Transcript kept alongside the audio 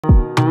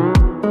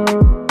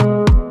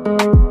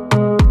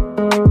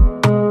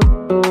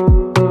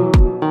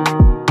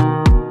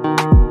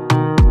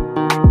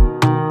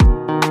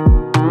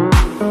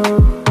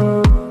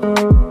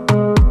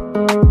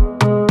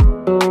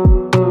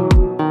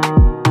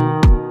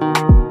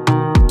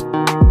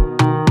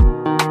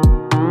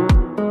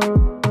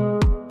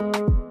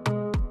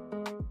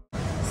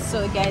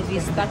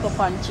stack up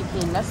on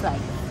chicken. That's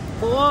like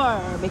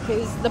 4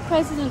 because the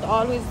price isn't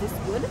always this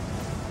good.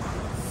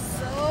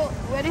 So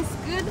when it's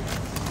good,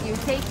 you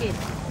take it.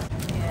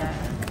 Yeah,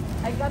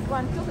 I got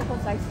one too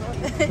because I saw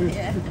it.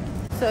 Yeah.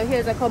 So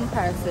here's a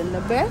comparison.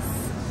 The best,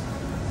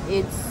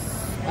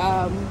 it's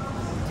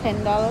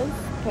 $10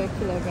 per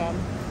kilogram.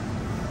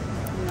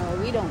 No,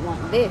 we don't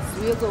want this.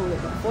 We'll go with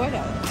the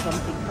 $4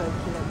 something per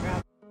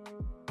kilogram.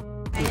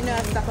 And you know,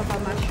 I stack up a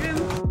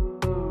mushroom.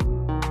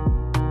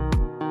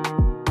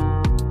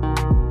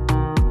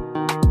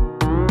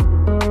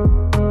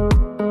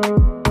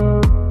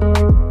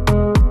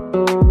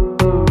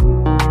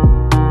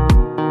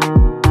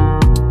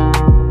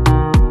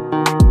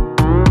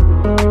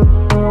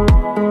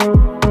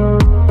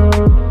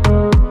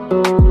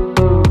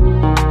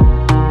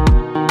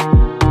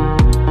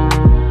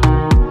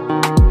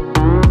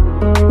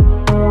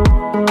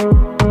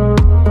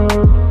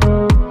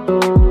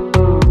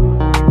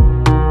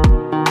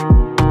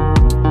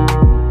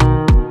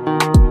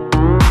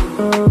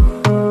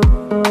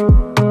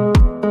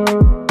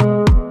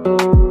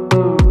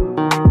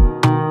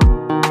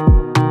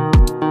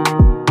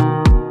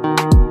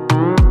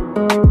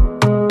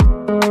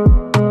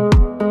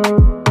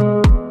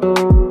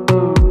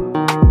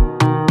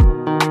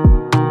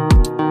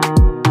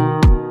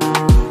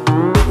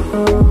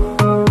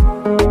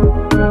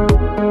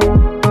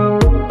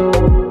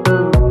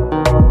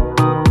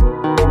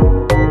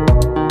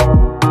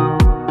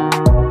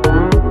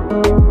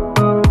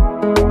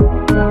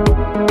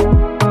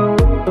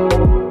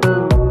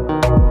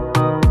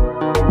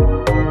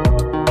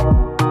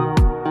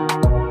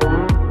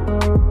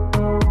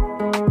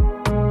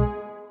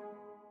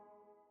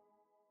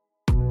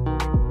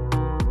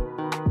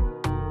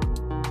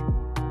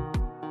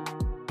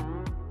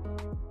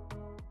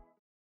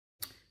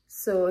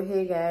 So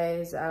hey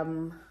guys,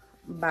 I'm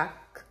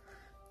back.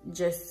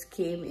 Just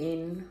came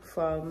in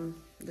from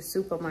the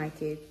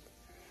supermarket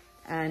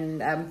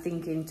and I'm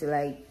thinking to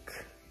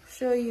like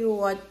show you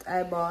what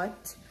I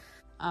bought.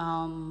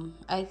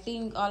 I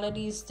think all of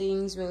these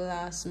things will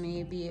last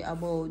maybe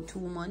about 2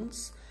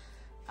 months.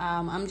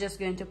 I'm just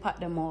going to put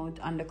them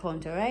out on the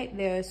counter right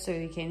there so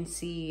you can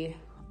see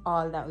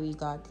all that we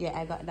got. Yeah,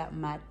 I got that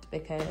mat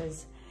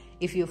because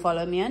if you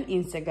follow me on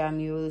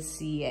Instagram, you will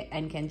see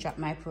and can track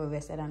my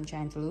progress that I'm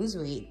trying to lose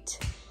weight.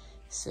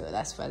 So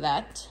that's for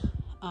that.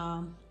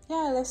 Yeah,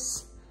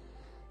 let's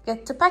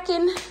get to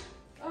packing.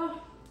 Oh,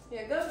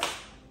 here you go.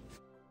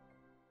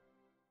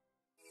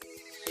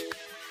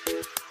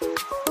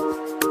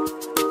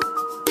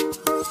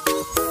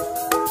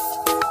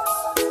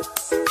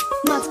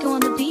 Let's go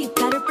on the beat,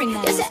 gotta bring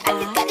that.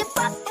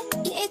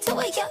 Get into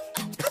it, yo.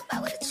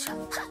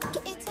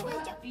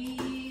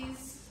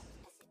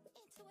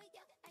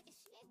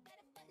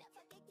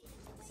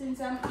 Since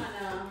I'm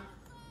on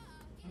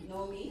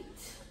no meat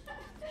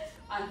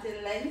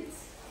until Lent,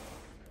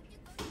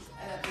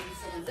 I got maybe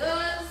some of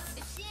those.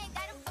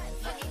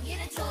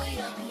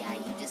 Yeah,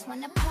 you just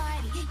wanna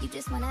party, you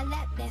just wanna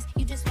lap dance,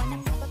 you just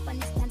wanna pop up on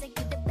this dance like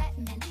you the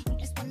Batman, you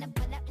just wanna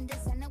pull up in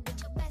designer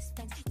with your best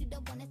friends, you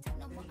don't wanna talk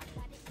no more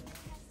about it.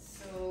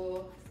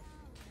 So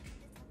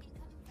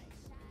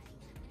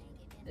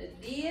the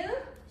deal,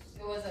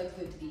 it was a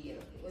good deal.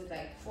 It was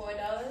like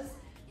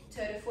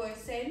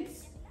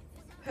 $4.34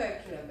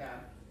 per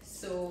kilogram.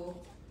 So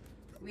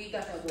we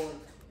got about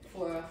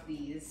 4 of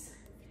these.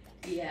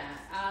 Yeah,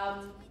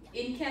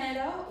 in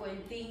Canada,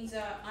 when things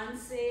are on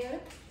sale,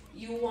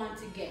 you want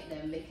to get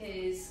them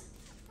because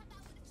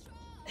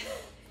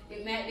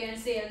it might be on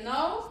sale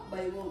now, but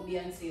it won't be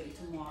on sale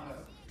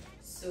tomorrow.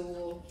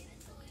 So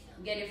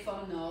get it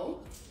from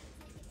now.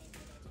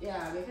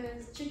 Yeah,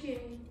 because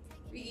chicken,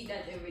 we eat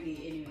that every day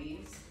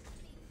anyways.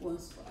 Won't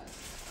spoil.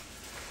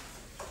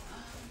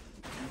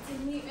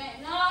 Eating meat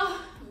right now,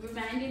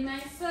 reminding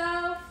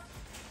myself.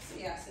 So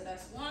yeah, so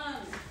that's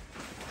 1.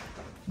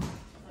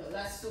 Oh,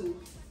 that's 2,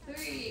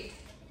 3,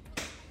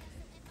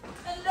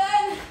 and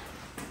then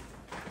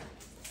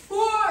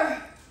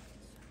 4.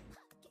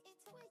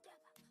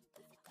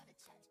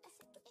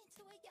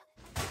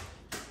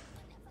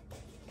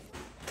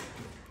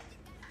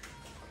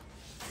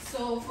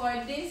 So for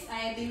this,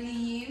 I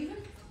believe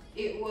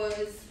it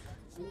was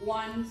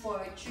 1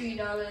 for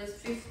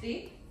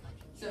 $3.50.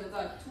 So we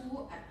got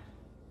 2.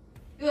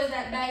 It was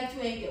like buy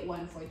 2 and get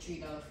 1 for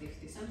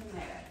 $3.50, something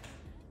like that.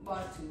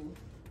 Bought 2.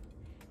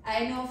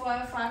 I know for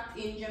a fact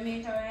in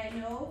Jamaica right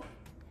now,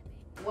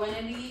 one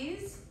of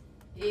these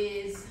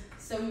is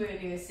somewhere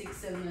near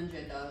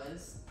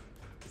 $600-700,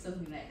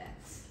 something like that.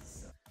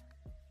 So.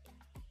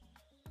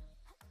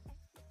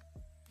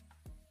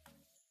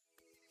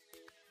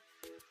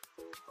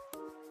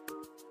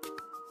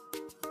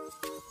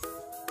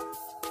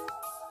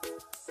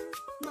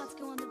 Let's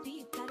go on the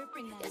beat, gotta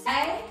bring that.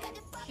 I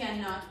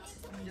cannot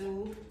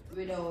do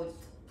without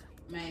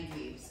my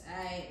grapes.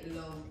 I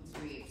love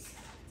grapes.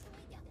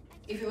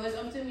 If it was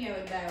up to me, I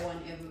would buy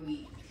 1 every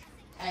week.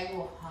 I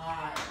go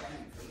hard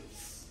on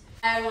grapes.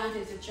 I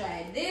wanted to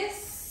try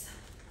this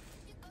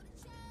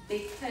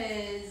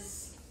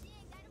because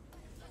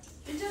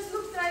it just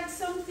looked like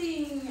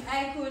something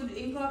I could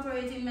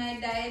incorporate in my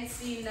diet,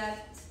 seeing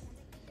that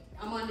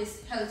I'm on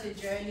this healthy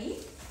journey.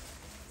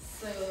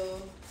 So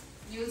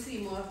you'll see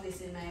more of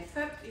this in my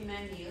prep, in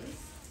my meals.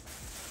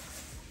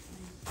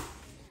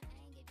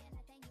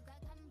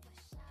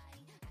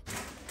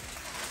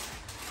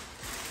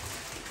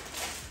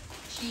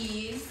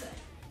 Cheese.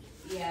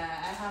 Yeah,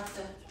 I have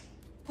to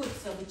put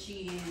some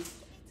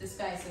cheese to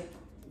spice up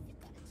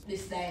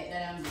this diet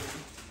that I'm doing.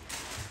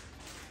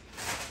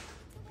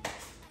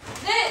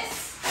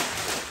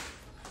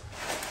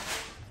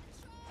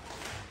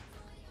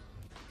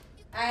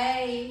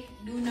 I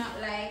do not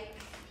like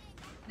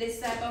this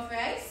type of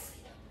rice,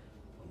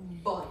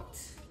 but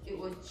it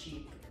was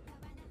cheap.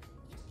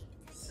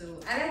 So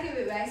I like it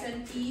with rice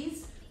and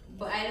peas,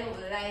 but I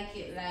don't like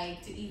it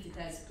like to eat it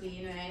as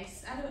plain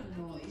rice. I don't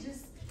know,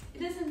 it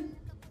doesn't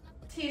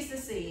taste the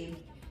same.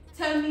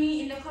 Tell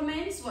me in the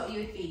comments what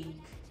you think.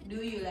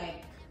 Do you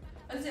like,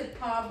 what's it,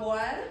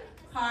 parboiled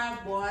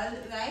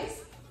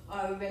rice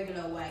or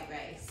regular white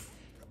rice?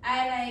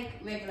 I like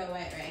regular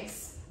white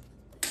rice.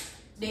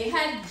 They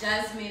had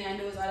jasmine and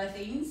those other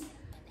things,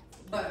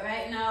 but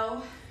right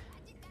now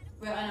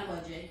we're on a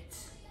budget.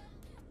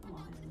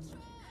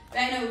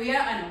 Right now we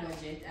are on a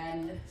budget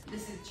and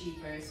this is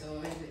cheaper, so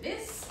with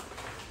this,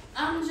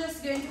 I'm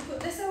just going to put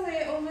this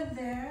away over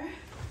there.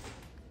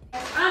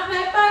 Aren't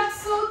my bags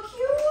so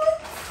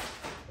cute?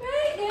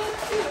 Right? They're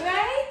cute,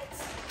 right?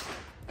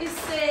 It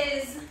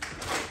says,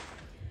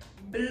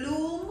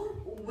 bloom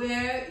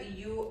where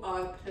you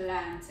are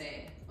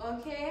planted.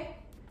 Okay?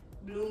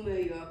 Bloom where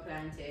you are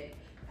planted.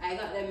 I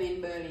got them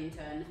in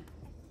Burlington,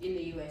 in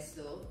the US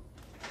though.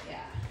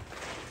 Yeah.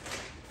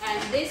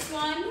 And this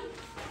one,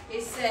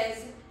 it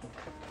says,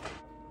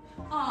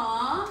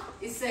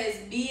 it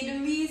says, be the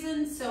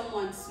reason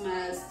someone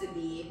smiles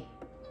today.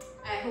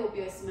 I hope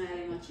you're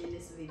smiling watching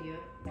this video.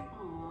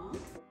 Aww.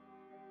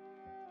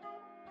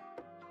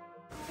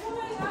 Oh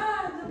my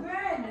god, the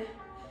bread.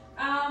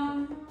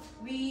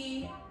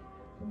 We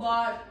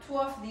bought 2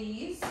 of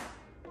these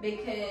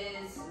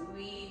because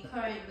we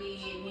currently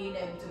need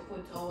them to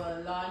put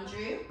our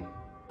laundry.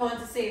 I want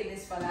to save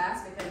this for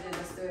last because there's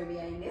a story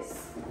behind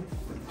this.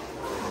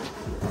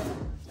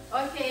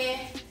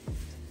 Okay,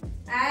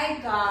 I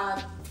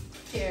got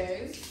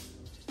pears,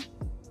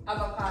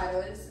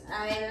 avocados.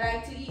 I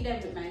like to eat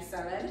them with my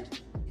salad.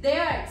 They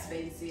are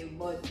expensive,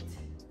 but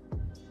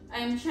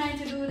I'm trying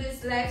to do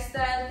this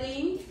lifestyle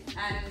thing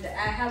and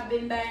I have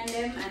been buying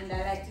them and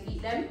I like to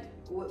eat them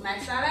with my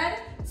salad,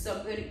 so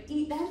I'm going to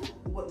eat them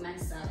with my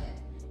salad.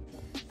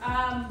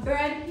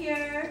 Bread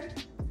here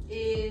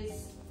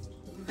is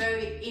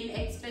very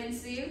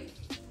inexpensive.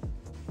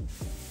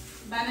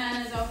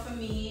 Bananas are for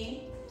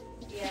me.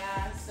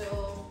 Yeah,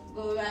 so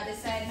go right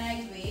beside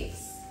my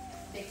grapes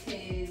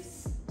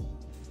because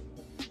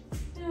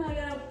you know I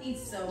gotta eat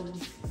some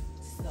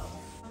stuff.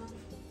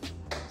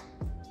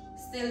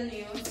 Still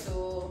new,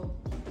 so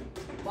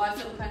bought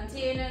some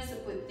containers to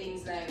put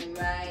things like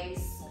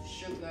rice,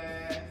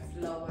 sugar,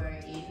 flour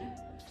in.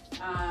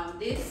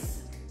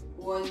 This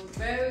was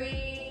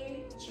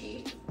very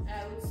cheap,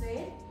 I would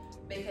say,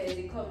 because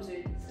it comes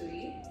with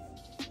 3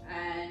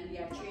 and you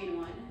have 3 in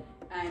 1,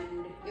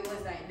 and it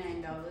was like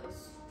 $9.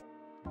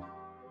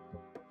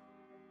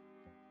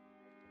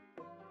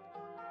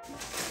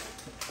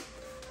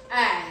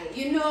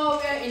 You know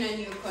we're in a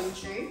new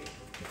country.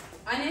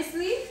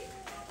 Honestly,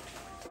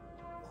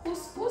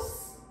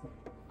 couscous.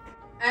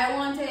 I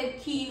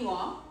wanted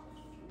quinoa,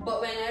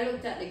 but when I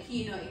looked at the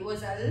quinoa, it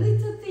was a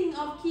little thing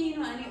of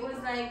quinoa and it was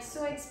like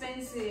so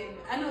expensive.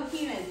 I know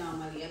quinoa is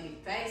normally a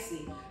bit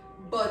pricey,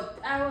 but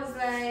I was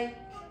like,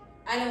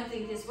 I don't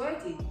think it's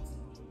worth it,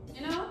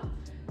 you know?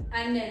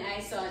 And then I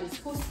saw this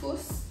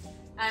couscous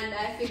and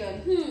I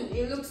figured,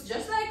 it looks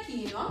just like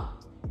quinoa.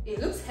 It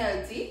looks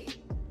healthy.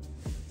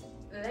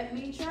 Let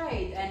me try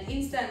it. And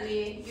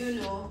instantly,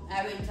 you know,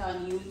 I went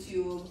on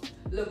YouTube,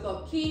 look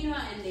up quinoa,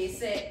 and they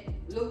said,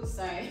 look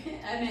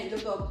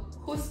up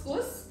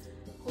couscous.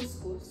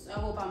 Couscous, I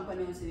hope I'm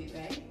pronouncing it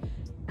right.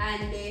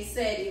 And they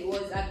said it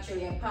was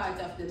actually a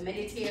part of the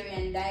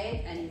Mediterranean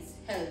diet and it's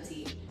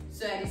healthy.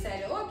 So I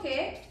decided,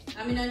 okay,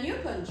 I'm in a new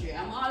country.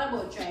 I'm all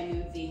about trying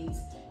new things.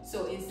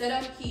 So instead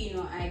of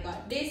quinoa, I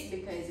got this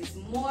because it's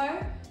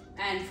more,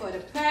 and for the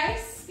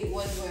price, it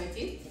was worth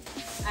it.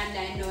 And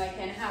I know I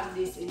can have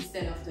this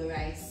instead of the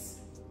rice.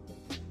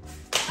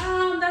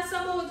 That's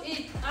about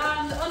it.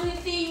 The only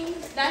thing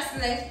that's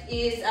left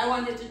is I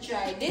wanted to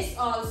try this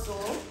also.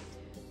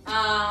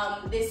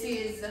 This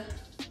is,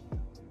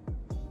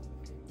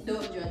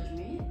 don't judge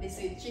me, this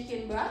is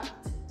chicken broth.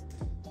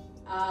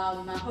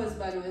 My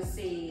husband was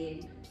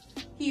saying,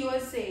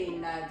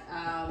 that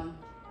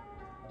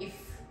if,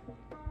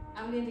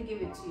 I'm going to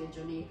give it to you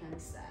Jamaican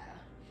style.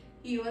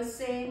 He was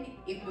saying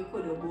if we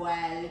could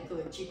boil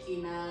little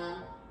chicken,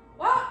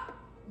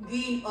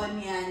 green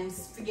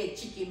onions, forget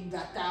chicken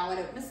broth or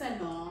whatever. I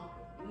said no,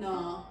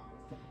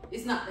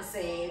 it's not the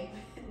same.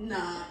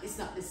 No, it's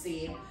not the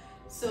same.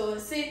 So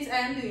since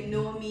I'm doing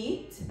no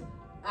meat,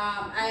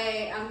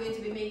 I am going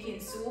to be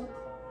making soup.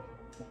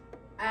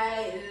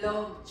 I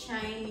love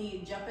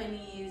Chinese,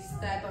 Japanese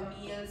type of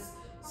meals,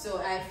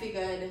 so I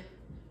figured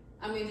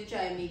I'm going to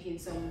try making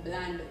some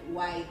bland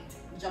white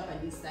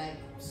Japanese type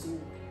soup,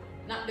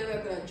 not the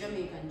regular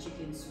Jamaican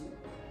chicken soup.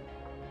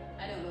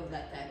 I don't love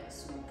that type of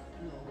soup,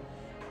 no.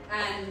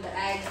 And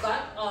I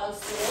got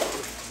also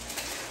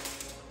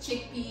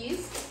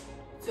chickpeas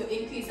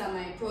to increase on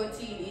my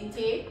protein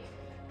intake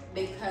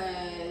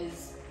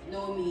because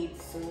no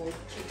meat, so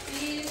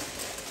chickpeas.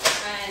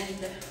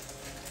 And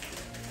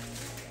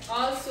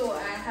also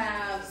I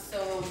have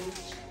some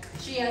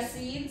chia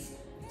seeds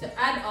to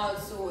add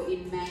also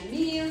in my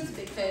meals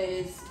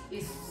because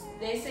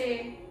they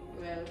say,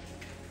 well,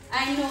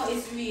 I know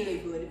it's really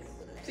good,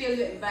 filled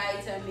with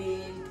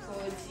vitamins,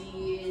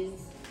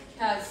 proteins,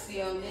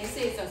 calcium. They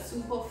say it's a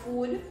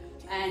superfood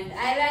and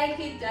I like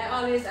it. I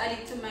always add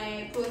it to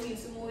my protein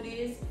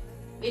smoothies.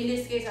 In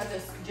this case, I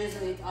just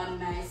drizzle it on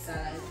my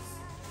salads.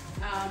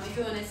 If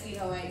you want to see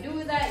how I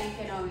do that, you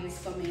can always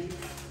comment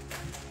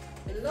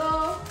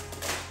below.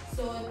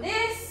 So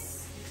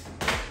this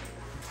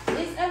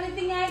is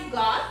everything I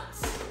got.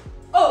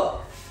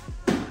 Oh,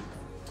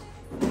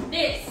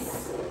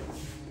 this,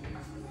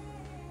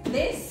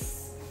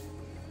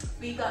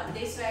 we got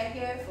this right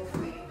here for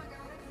free.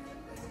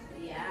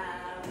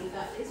 Yeah, we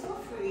got this for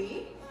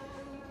free.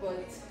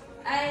 But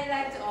I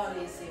like to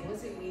always say,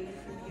 was it really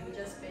free? You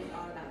just spent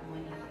all that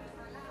money.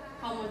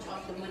 How much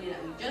of the money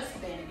that we just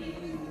spent did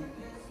you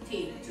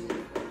take to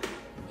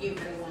give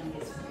everyone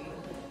this free?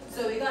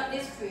 So we got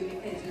this free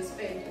because you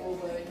spent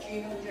over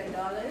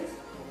 $300,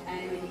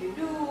 and when you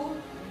do,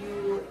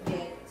 you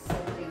get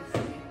something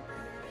free.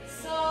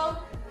 So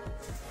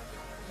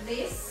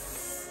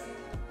this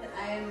that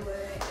I am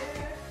wearing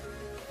here,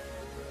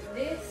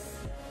 this,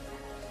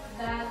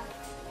 that,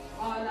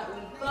 all that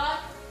we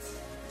got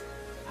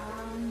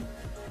in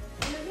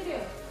the video.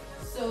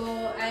 So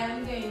I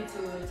am going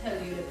to tell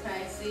you the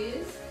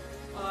prices,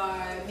 or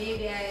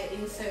maybe I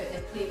insert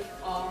a clip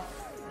of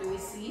the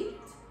receipt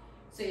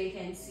so you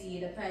can see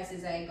the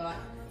prices I got.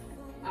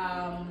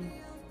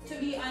 To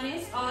be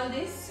honest, all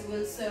this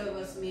will serve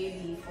us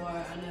maybe for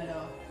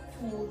another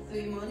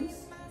 2-3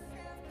 months.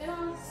 You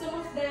know,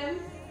 some of them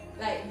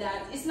like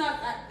that. It's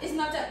not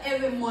an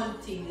every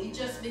month thing. It's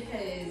just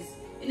because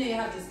you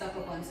have to stock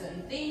up on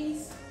certain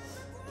things.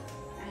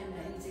 And I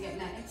need to get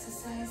my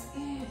exercise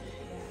in.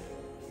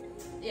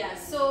 Yeah,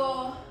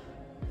 so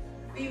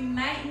we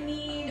might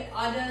need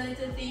other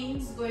little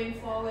things going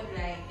forward,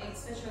 like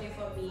especially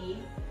for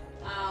me,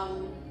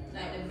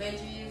 like the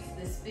veggies,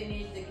 the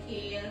spinach, the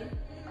kale.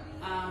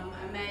 I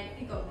might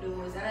pick up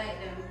those. I like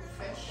them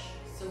fresh,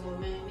 so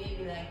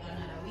maybe like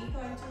another week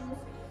or two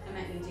I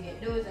might need to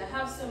get those. I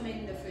have some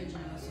in the fridge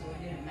now, so I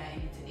didn't buy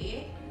any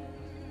today.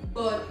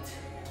 But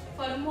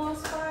for the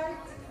most part,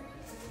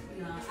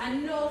 no. I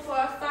know for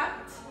a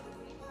fact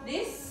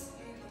this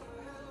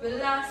will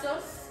last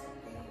us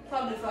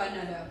probably for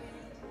another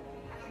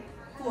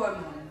 4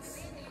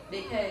 months,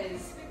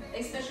 because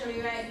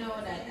especially right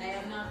now that I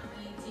am not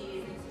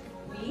eating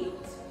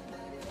meat.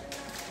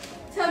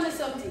 Tell me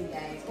something,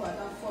 guys. Oh, I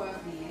got 4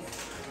 of these.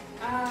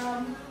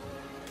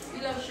 We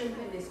love shrimp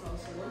in this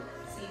household,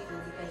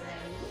 seafood, because I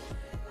do.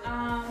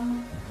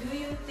 Do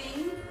you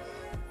think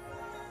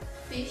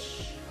fish,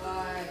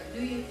 or do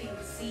you think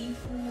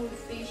seafood,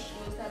 fish,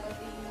 those type of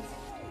things,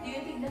 do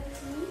you think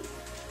that's meat?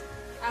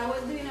 I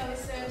was doing a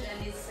research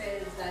and it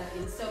says that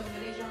in some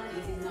religions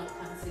it is not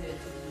considered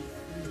to be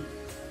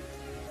meat.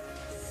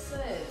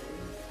 So,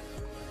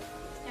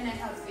 can I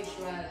have fish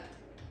while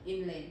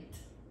in Lent,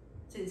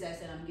 since I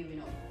said I'm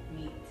giving up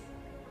meat?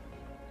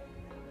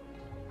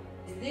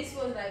 This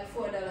was like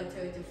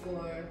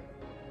 $4.34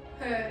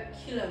 per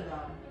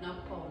kilogram,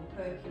 not pound,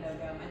 per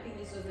kilogram. I think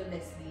this was the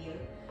best deal.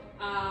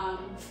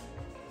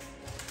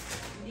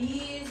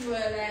 These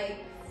were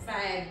like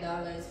 $5,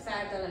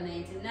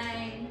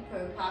 $5.99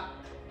 per pack.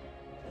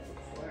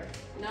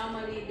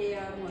 Normally they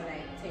are more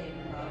like $10.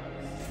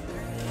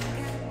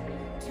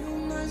 Too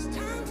much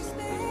time to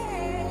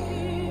spend.